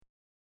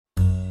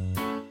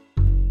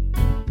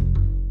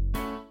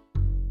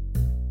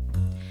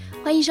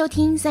欢迎收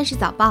听30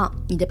早报，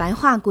你的白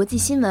话国际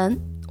新闻，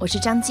我是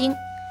张晶。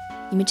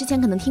你们之前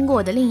可能听过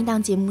我的另一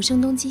档节目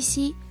声东击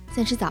西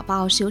，30早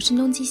报是由声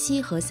东击西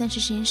和30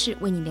实验室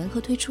为你联合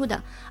推出的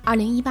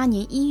，2018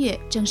年1月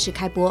正式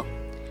开播。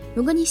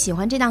如果你喜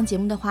欢这档节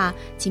目的话，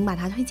请把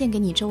它推荐给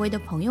你周围的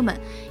朋友们，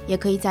也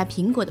可以在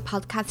苹果的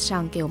Podcast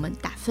上给我们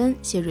打分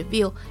写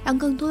review， 让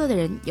更多的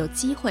人有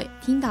机会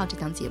听到这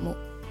档节目。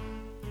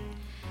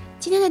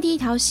今天的第一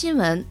条新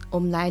闻，我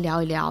们来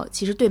聊一聊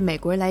其实对美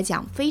国人来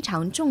讲非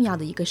常重要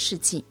的一个事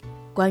情，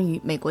关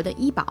于美国的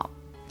医保。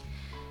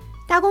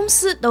大公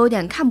司都有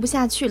点看不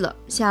下去了，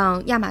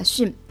像亚马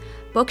逊、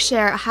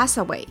Berkshire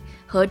Hathaway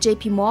和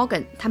JP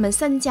Morgan 他们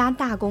3家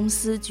大公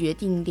司决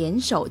定联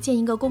手建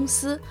一个公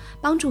司，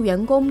帮助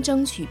员工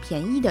争取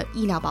便宜的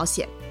医疗保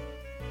险。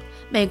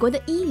美国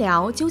的医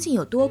疗究竟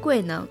有多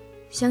贵呢？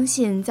相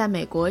信在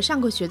美国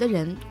上过学的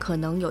人可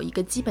能有一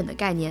个基本的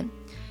概念，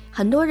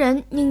很多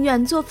人宁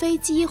愿坐飞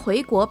机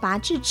回国拔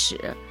智齿，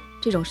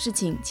这种事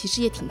情其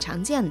实也挺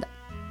常见的。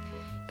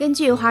根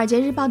据《华尔街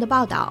日报》的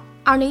报道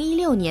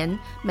，2016年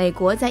美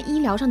国在医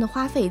疗上的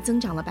花费增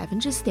长了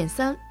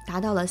 4.3%， 达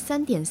到了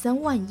 3.3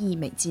 万亿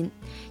美金，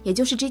也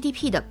就是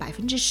GDP 的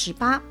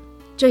 18%。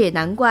 这也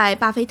难怪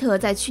巴菲特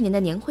在去年的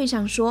年会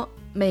上说，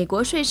美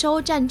国税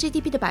收占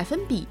GDP 的百分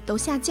比都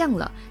下降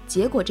了，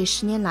结果这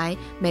10年来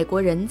美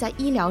国人在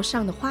医疗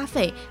上的花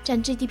费占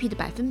GDP 的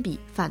百分比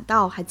反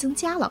倒还增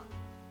加了。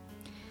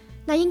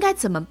那应该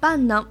怎么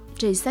办呢？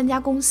这3家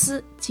公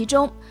司，其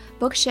中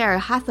Berkshire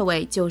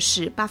Hathaway 就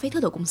是巴菲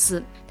特的公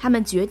司，他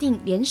们决定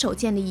联手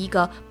建立一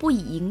个不以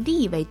盈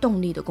利为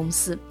动力的公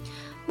司，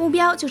目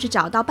标就是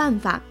找到办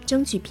法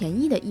争取便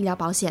宜的医疗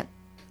保险。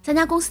3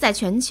家公司在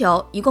全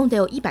球一共得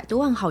有100多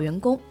万号员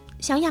工，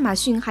像亚马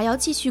逊还要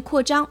继续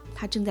扩张，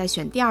它正在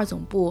选第2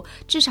总部，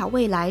至少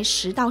未来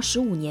10到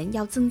15年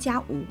要增加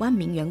5万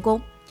名员工，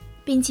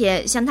并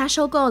且像他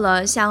收购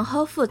了像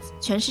Whole Foods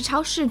全食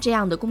超市这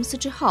样的公司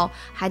之后，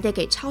还得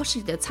给超市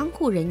里的仓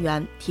库人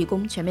员提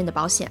供全面的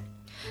保险，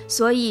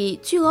所以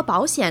巨额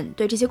保险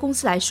对这些公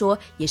司来说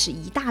也是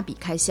一大笔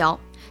开销。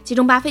其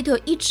中巴菲特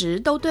一直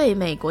都对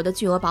美国的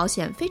巨额保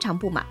险非常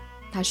不满，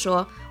他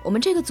说，我们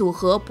这个组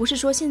合不是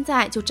说现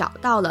在就找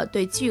到了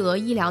对巨额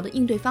医疗的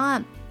应对方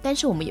案，但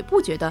是我们也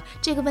不觉得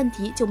这个问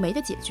题就没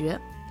得解决，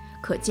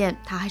可见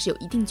他还是有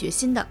一定决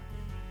心的。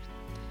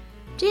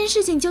这件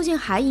事情究竟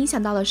还影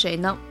响到了谁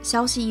呢？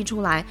消息一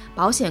出来，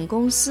保险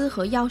公司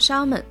和药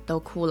商们都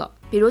哭了。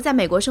比如在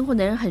美国生活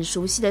的人很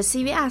熟悉的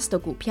CVS 的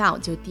股票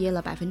就跌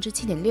了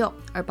 7.6%，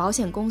 而保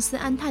险公司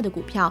安泰的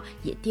股票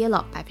也跌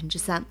了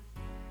 3%。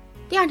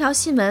 第2条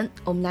新闻，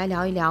我们来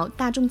聊一聊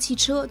大众汽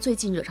车最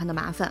近惹上的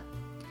麻烦。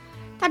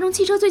大众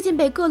汽车最近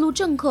被各路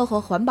政客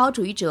和环保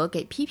主义者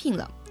给批评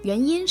了，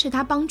原因是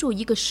他帮助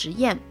一个实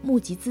验募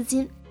集资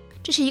金。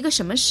这是一个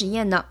什么实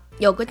验呢？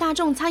有个大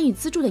众参与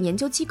资助的研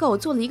究机构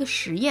做了一个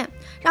实验，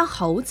让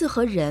猴子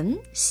和人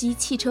吸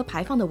汽车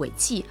排放的尾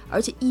气，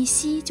而且一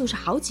吸就是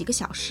好几个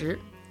小时。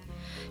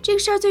这个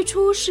事儿最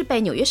初是被《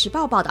纽约时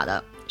报》报道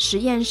的，实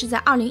验是在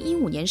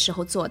2015年时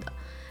候做的，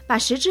把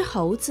10只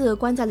猴子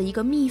关在了一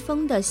个密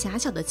封的狭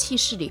小的气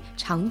室里，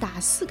长达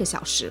4个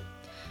小时，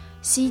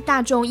吸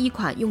大众一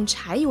款用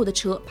柴油的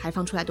车排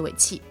放出来的尾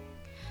气。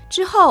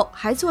之后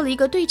还做了一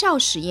个对照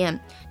实验，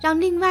让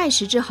另外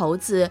10只猴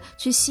子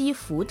去吸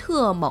福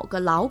特某个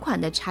老款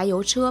的柴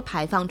油车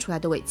排放出来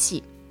的尾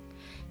气。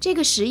这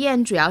个实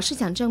验主要是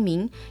想证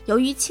明，由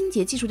于清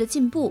洁技术的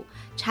进步，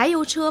柴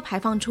油车排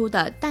放出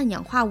的氮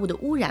氧化物的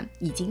污染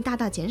已经大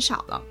大减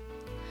少了。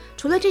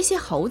除了这些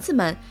猴子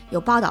们，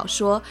有报道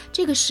说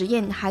这个实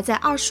验还在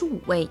25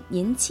位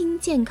年轻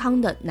健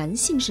康的男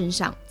性身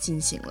上进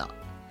行了。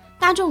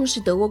大众是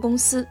德国公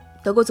司，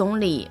德国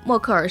总理默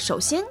克尔首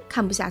先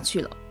看不下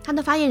去了，他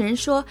的发言人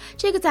说，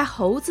这个在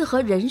猴子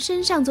和人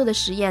身上做的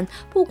实验，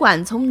不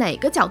管从哪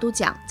个角度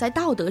讲，在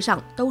道德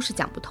上都是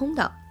讲不通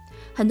的。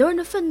很多人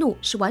的愤怒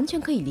是完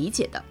全可以理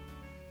解的。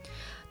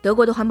德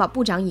国的环保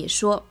部长也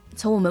说，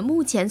从我们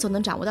目前所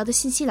能掌握到的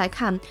信息来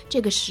看，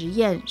这个实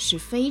验是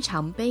非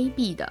常卑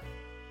鄙的。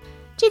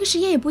这个实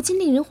验也不禁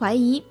令人怀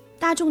疑，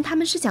大众他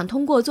们是想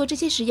通过做这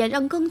些实验，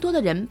让更多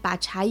的人把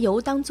柴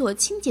油当作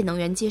清洁能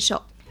源接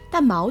受。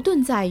但矛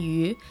盾在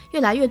于，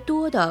越来越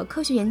多的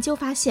科学研究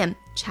发现，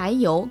柴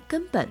油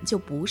根本就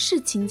不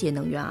是清洁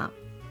能源啊。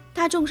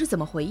大众是怎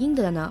么回应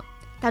的呢？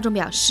大众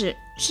表示，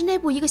是内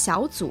部一个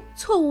小组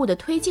错误地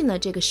推进了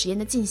这个实验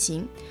的进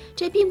行，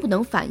这并不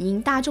能反映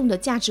大众的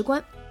价值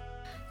观。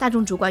大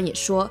众主管也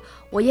说，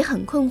我也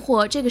很困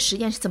惑这个实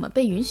验是怎么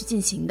被允许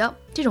进行的，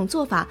这种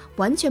做法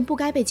完全不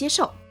该被接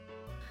受。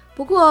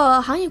不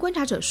过行业观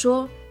察者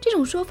说，这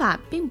种说法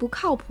并不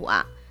靠谱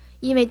啊，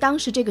因为当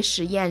时这个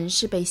实验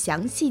是被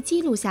详细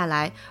记录下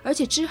来，而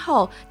且之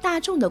后大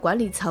众的管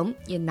理层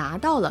也拿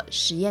到了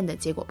实验的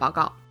结果报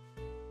告。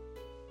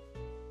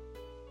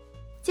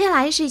接下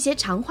来是一些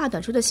长话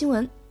短说的新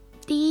闻。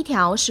第一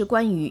条是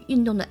关于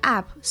运动的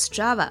App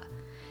Strava，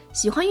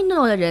 喜欢运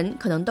动的人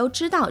可能都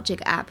知道这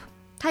个 App，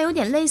 它有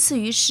点类似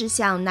于是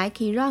像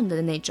Nike Run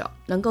的那种，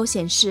能够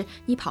显示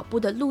你跑步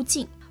的路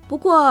径。不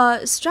过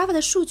Strava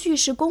的数据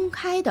是公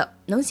开的，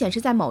能显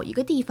示在某一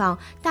个地方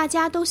大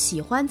家都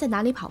喜欢在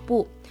哪里跑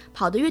步，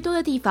跑得越多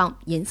的地方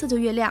颜色就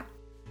越亮。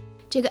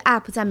这个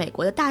app 在美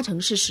国的大城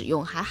市使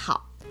用还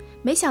好，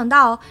没想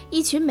到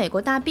一群美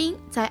国大兵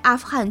在阿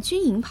富汗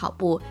军营跑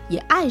步也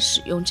爱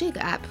使用这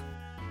个 app。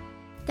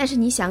 但是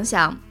你想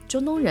想，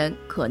中东人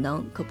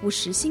可不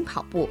时兴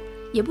跑步，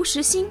也不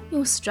时兴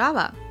用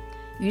Strava，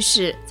 于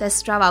是在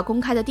Strava 公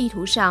开的地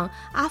图上，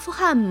阿富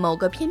汗某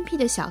个偏僻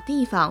的小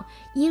地方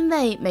因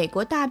为美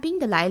国大兵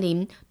的来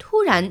临，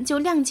突然就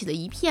亮起了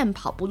一片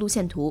跑步路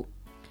线图。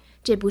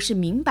这不是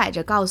明摆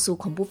着告诉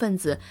恐怖分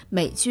子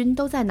美军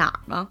都在哪儿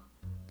吗？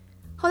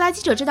后来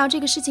记者知道这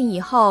个事情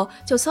以后，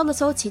就搜了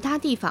搜其他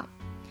地方，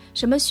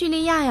什么叙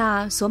利亚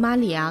呀、索马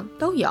里啊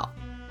都有。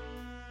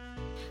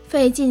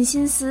费尽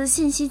心思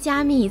信息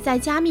加密再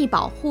加密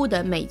保护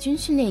的美军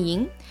训练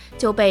营，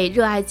就被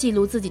热爱记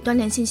录自己锻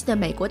炼信息的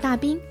美国大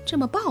兵这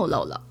么暴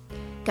露了，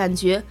感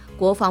觉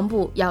国防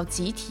部要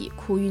集体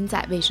哭晕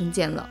在卫生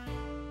间了。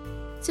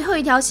最后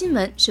一条新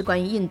闻是关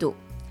于印度。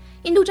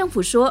印度政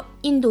府说，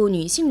印度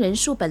女性人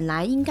数本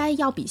来应该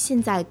要比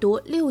现在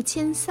多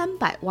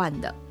6300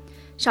万的，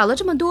少了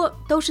这么多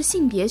都是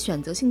性别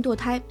选择性堕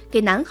胎，给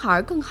男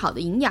孩更好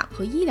的营养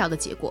和医疗的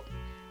结果。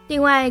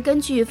另外，根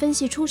据分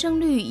析出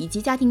生率以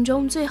及家庭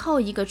中最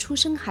后一个出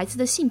生孩子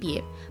的性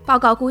别，报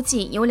告估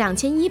计有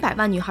2100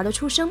万女孩的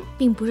出生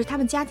并不是他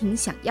们家庭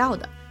想要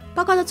的。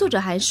报告的作者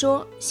还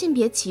说，性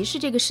别歧视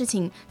这个事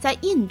情在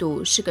印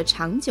度是个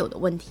长久的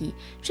问题，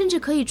甚至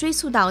可以追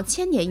溯到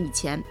1000年以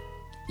前。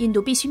印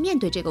度必须面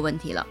对这个问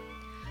题了，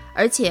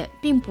而且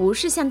并不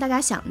是像大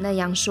家想的那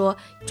样说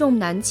重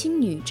男轻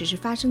女只是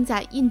发生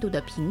在印度的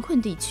贫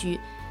困地区，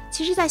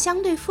其实在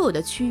相对富有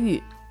的区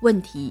域，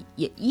问题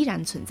也依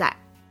然存在。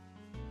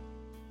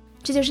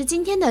这就是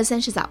今天的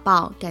30早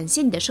报，感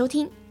谢你的收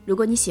听。如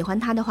果你喜欢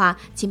它的话，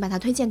请把它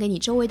推荐给你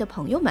周围的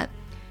朋友们，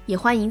也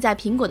欢迎在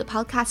苹果的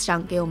Podcast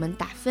上给我们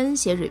打分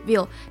写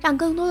review， 让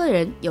更多的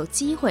人有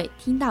机会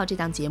听到这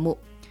档节目。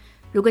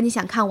如果你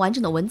想看完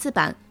整的文字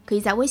版，可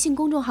以在微信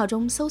公众号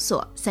中搜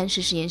索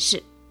30实验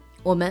室。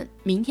我们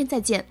明天再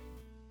见。